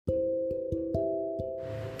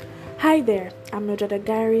Hi there, I'm Nojada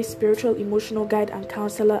Gary, spiritual emotional guide and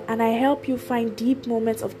counselor, and I help you find deep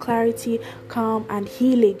moments of clarity, calm, and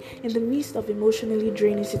healing in the midst of emotionally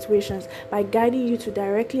draining situations by guiding you to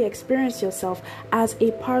directly experience yourself as a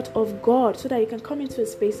part of God so that you can come into a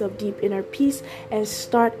space of deep inner peace and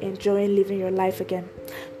start enjoying living your life again.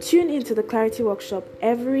 Tune into the Clarity Workshop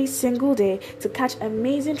every single day to catch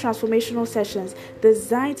amazing transformational sessions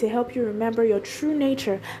designed to help you remember your true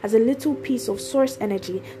nature as a little piece of source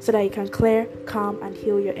energy so that you can clear, calm, and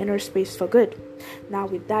heal your inner space for good. Now,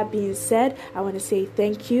 with that being said, I want to say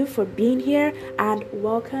thank you for being here and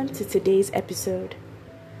welcome to today's episode.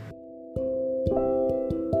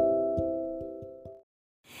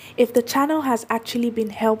 If the channel has actually been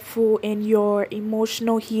helpful in your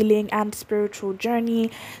emotional healing and spiritual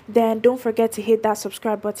journey, then don't forget to hit that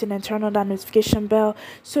subscribe button and turn on that notification bell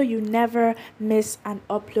so you never miss an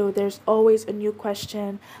upload. There's always a new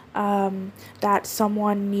question that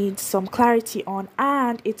someone needs some clarity on,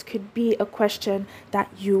 and it could be a question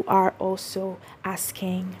that you are also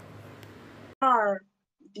asking. Are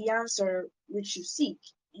the answer which you seek.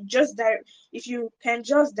 If you can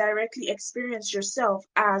just directly experience yourself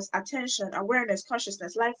as attention, awareness,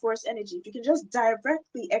 consciousness, life force, energy, if you can just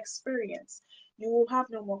directly experience, you will have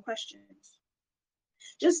no more questions.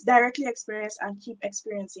 Just directly experience and keep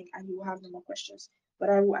experiencing, and you will have no more questions. But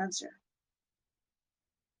I will answer.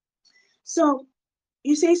 So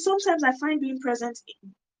you say sometimes I find being present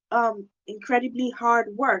incredibly hard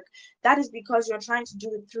work. That is because you're trying to do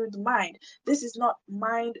it through the mind. This is not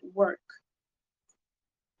mind work.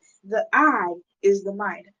 The I is the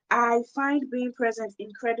mind. I find being present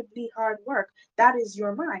incredibly hard work. That is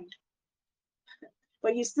your mind,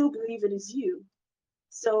 but you still believe it is you.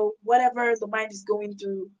 So whatever the mind is going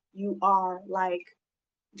through, you are like,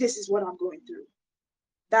 this is what I'm going through.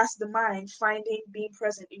 That's the mind finding being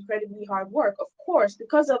present incredibly hard work. Of course,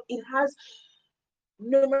 because of it has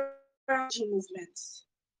numerology movements,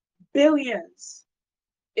 billions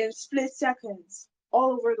in split seconds,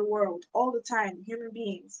 all over the world, all the time, human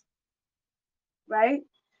beings, right?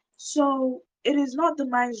 So it is not the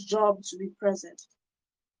mind's job to be present.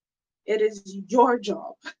 It is your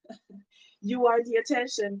job. You are the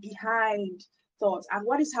attention behind thoughts. And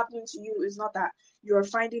what is happening to you is not that you're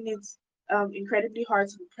finding it incredibly hard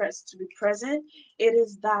to be present. It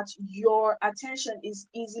is that your attention is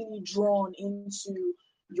easily drawn into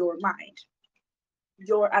your mind.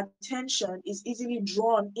 Your attention is easily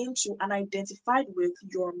drawn into and identified with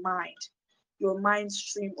your mind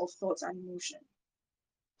stream of thoughts and emotion.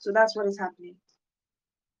 So that's what is happening.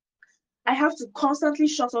 I have to constantly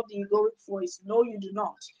shut up the egoic voice. No, you do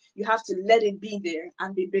not. You have to let it be there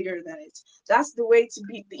and be bigger than it. That's the way to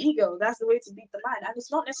beat the ego. That's the way to beat the mind. And it's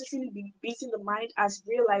not necessarily beating the mind as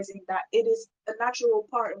realizing that it is a natural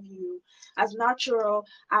part of you, as natural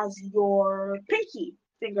as your pinky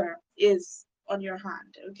finger is on your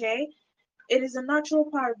hand. Okay? It is a natural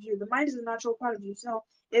part of you. The mind is a natural part of you. So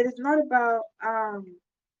it is not about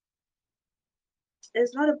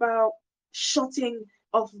it's not about shutting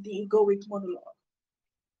off the egoic monologue.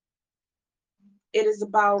 It is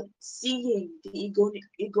about seeing the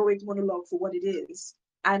egoic monologue for what it is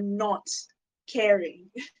and not caring,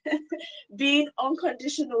 being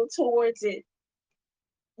unconditional towards it,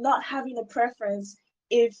 not having a preference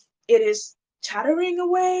if it is chattering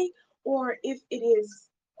away or if it is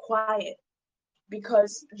quiet,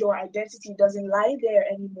 because your identity doesn't lie there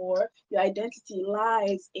anymore. Your identity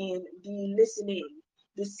lies in the listening,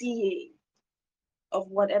 the seeing of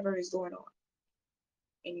whatever is going on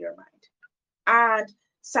in your mind, and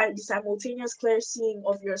the simultaneous clear seeing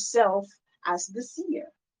of yourself as the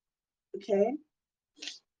seer. Okay?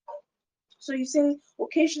 So you say,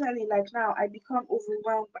 occasionally, like now, I become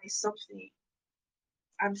overwhelmed by something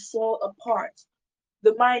and fall apart.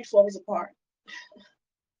 The mind falls apart.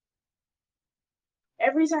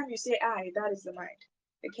 Every time you say I, that is the mind.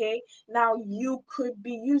 Okay? Now, you could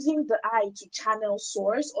be using the I to channel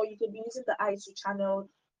source, or you could be using the I to channel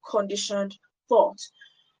conditioned thought.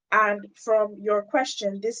 And from your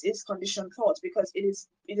question, this is conditioned thought because it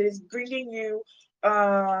is bringing you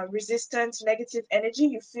resistant negative energy.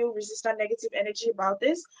 You feel resistant negative energy about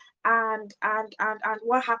this, and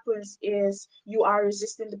what happens is you are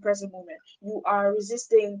resisting the present moment. You are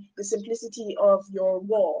resisting the simplicity of your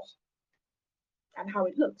wall and how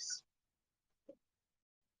it looks,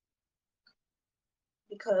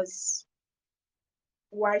 because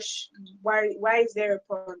why is there a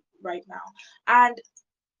problem right now? And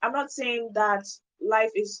I'm not saying that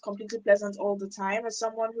life is completely pleasant all the time. As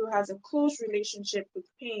someone who has a close relationship with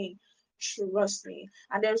pain, trust me.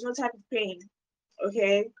 And there's no type of pain,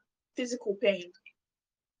 okay? Physical pain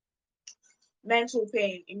mental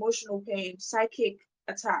pain, emotional pain, psychic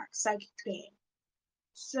attack, psychic pain.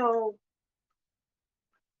 So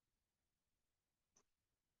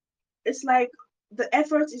it's like the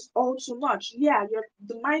effort is all too much. Yeah,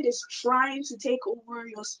 the mind is trying to take over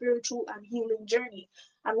your spiritual and healing journey.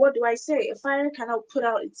 And what do I say? A fire cannot put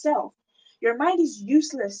out itself. Your mind is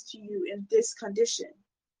useless to you in this condition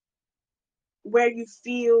where you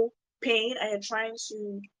feel pain and you're trying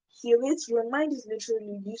to heal it. Your mind is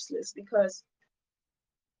literally useless because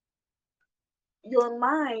your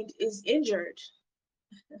mind is injured.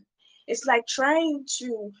 It's like trying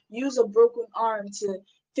to use a broken arm to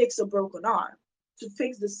fix a broken arm, to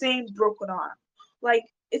fix the same broken arm. Like,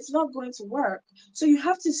 it's not going to work. So you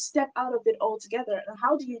have to step out of it altogether. And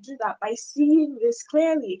how do you do that? By seeing this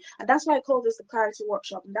clearly. And that's why I call this the clarity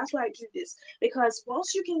workshop. And that's why I do this. Because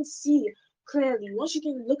once you can see clearly, once you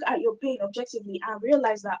can look at your pain objectively and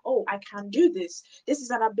realize that, oh, I can do this. This is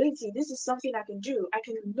an ability. This is something I can do. I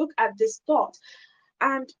can look at this thought.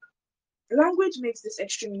 And language makes this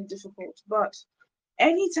extremely difficult, but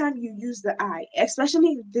anytime you use the I,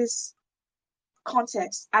 especially in this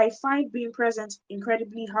context, I find being present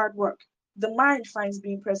incredibly hard work. The mind finds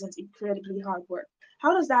being present incredibly hard work.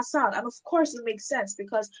 How does that sound? And of course, it makes sense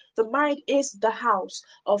because the mind is the house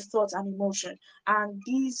of thought and emotion. And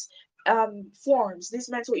these forms, these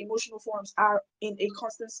mental emotional forms, are in a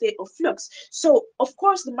constant state of flux. So, of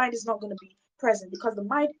course, the mind is not going to be present because the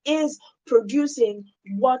mind is producing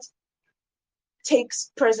what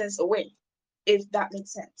takes presence away, if that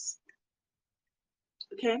makes sense.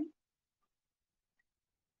 Okay?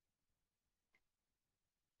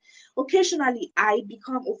 Occasionally, I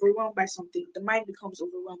become overwhelmed by something. The mind becomes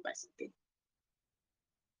overwhelmed by something.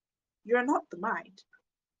 You're not the mind.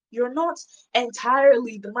 You're not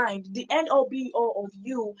entirely the mind. The end all be all of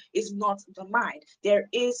you is not the mind.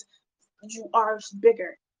 You are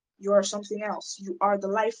bigger. You are something else. You are the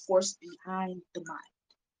life force behind the mind.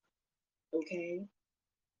 Okay?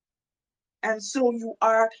 And so you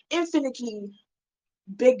are infinitely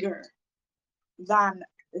bigger than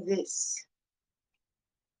this.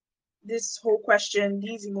 This whole question,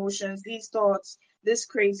 these emotions, these thoughts, this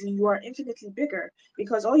crazy, you are infinitely bigger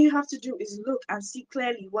because all you have to do is look and see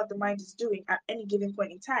clearly what the mind is doing at any given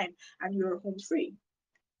point in time, and you're home free.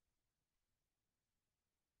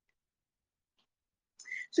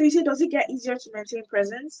 So you say, does it get easier to maintain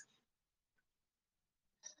presence?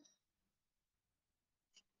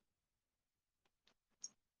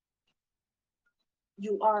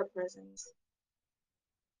 You are present.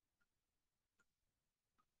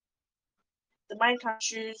 The mind can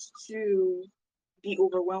choose to be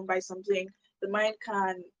overwhelmed by something. The mind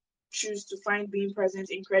can choose to find being present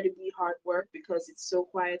incredibly hard work because it's so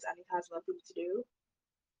quiet and it has nothing to do.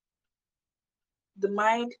 The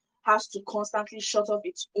mind has to constantly shut off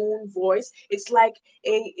its own voice. It's like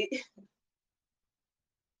a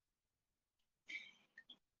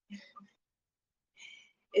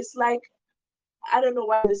it's like, I don't know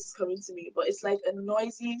why this is coming to me, but it's like a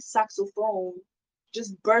noisy saxophone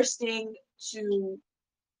just bursting to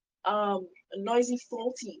a noisy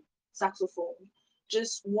faulty saxophone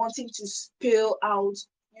just wanting to spill out,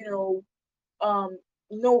 you know,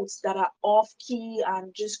 notes that are off key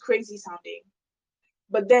and just crazy sounding,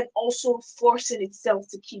 but then also forcing itself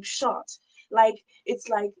to keep shut. Like, it's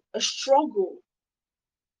like a struggle.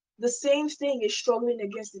 The same thing is struggling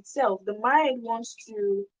against itself. The mind wants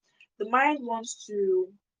to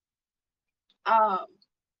um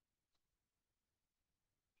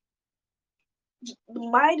the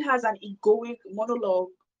mind has an egoic monologue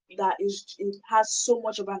that is it has so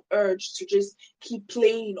much of an urge to just keep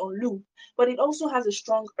playing on loop, but it also has a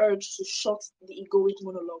strong urge to shut the egoic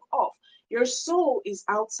monologue off. Your soul is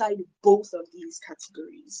outside both of these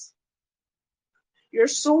categories. Your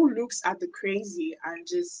soul looks at the crazy and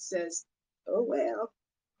just says, oh well,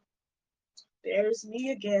 there's me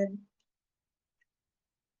again.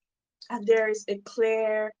 And there is a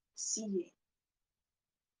clear seeing.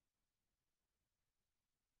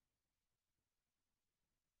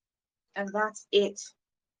 And that's it.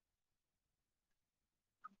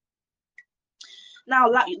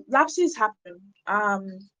 Now, lapses happen.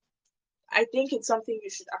 I think it's something you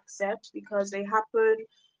should accept because they happen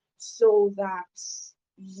so that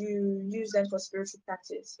you use them for spiritual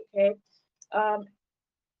practice. Okay. Um,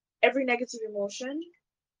 every negative emotion,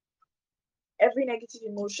 every negative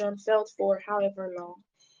emotion felt for however long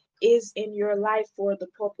is in your life for the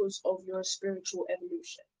purpose of your spiritual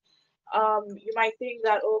evolution. You might think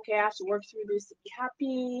that, okay, I have to work through this to be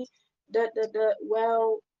happy.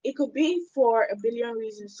 Well, it could be for a billion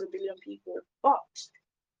reasons to a billion people, but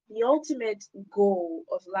the ultimate goal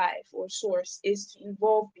of life or source is to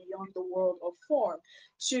evolve beyond on the world of form,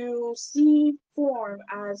 to see form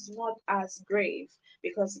as not as grave,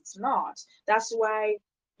 because it's not. That's why,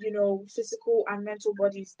 physical and mental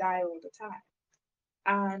bodies die all the time.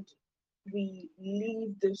 And we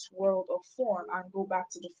leave this world of form and go back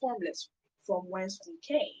to the formless from whence we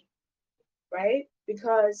came, right?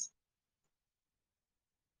 Because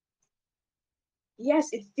yes,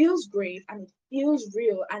 it feels grave and it feels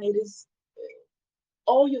real and it is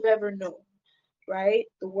all you've ever known, right?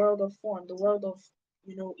 The world of form, the world of,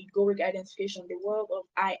 egoic identification, the world of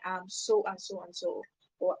I am so and so and so,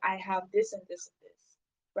 or I have this and this and this,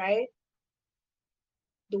 right?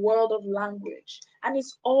 The world of language. And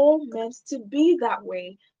it's all meant to be that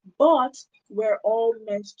way, but we're all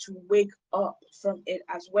meant to wake up from it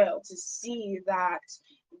as well, to see that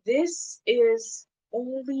this is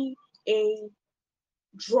only a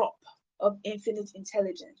drop of infinite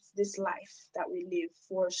intelligence, this life that we live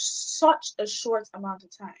for such a short amount of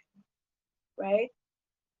time, right?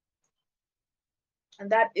 And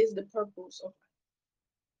that is the purpose of life.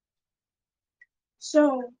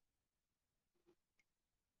 So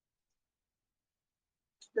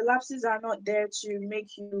the lapses are not there to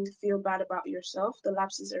make you feel bad about yourself. The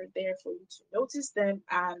lapses are there for you to notice them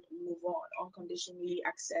and move on, unconditionally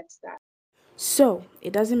accept that. So,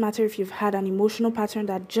 it doesn't matter if you've had an emotional pattern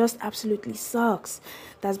that just absolutely sucks,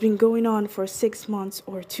 that's been going on for 6 months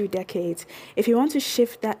or 2 decades. If you want to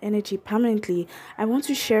shift that energy permanently, I want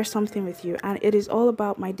to share something with you, and it is all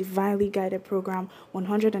about my divinely guided program,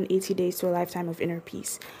 180 Days to a Lifetime of Inner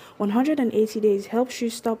Peace. 180 Days helps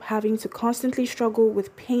you stop having to constantly struggle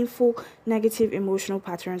with painful, negative emotional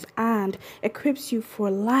patterns and equips you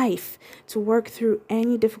for life to work through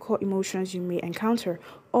any difficult emotions you may encounter,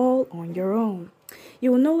 all on your own.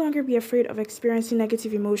 You will no longer be afraid of experiencing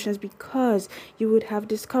negative emotions because you would have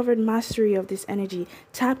discovered mastery of this energy,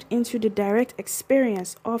 tapped into the direct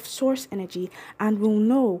experience of source energy, and will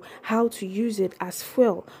know how to use it as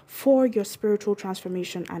fuel for your spiritual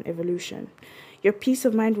transformation and evolution. Your peace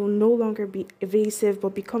of mind will no longer be evasive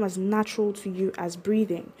but become as natural to you as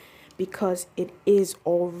breathing, because it is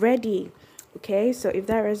already. Okay, so if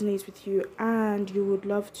that resonates with you and you would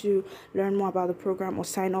love to learn more about the program or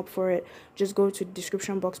sign up for it, just go to the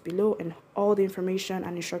description box below and all the information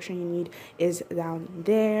and instruction you need is down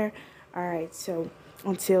there. All right, so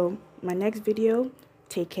until my next video,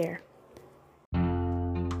 take care.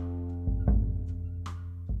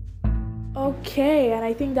 Okay, and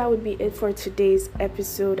I think that would be it for today's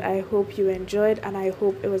episode. I hope you enjoyed and I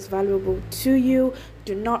hope it was valuable to you.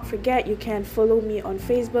 Do not forget, you can follow me on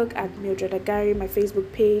Facebook at Mildred Agari, my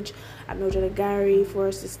Facebook page at Mildred Agari, for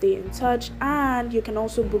us to stay in touch. And you can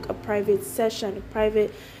also book a private session, a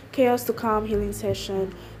private Chaos to Calm healing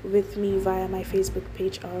session with me via my Facebook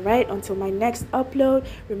page. All right, until my next upload,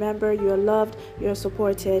 remember, you're loved, you're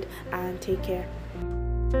supported, and take care.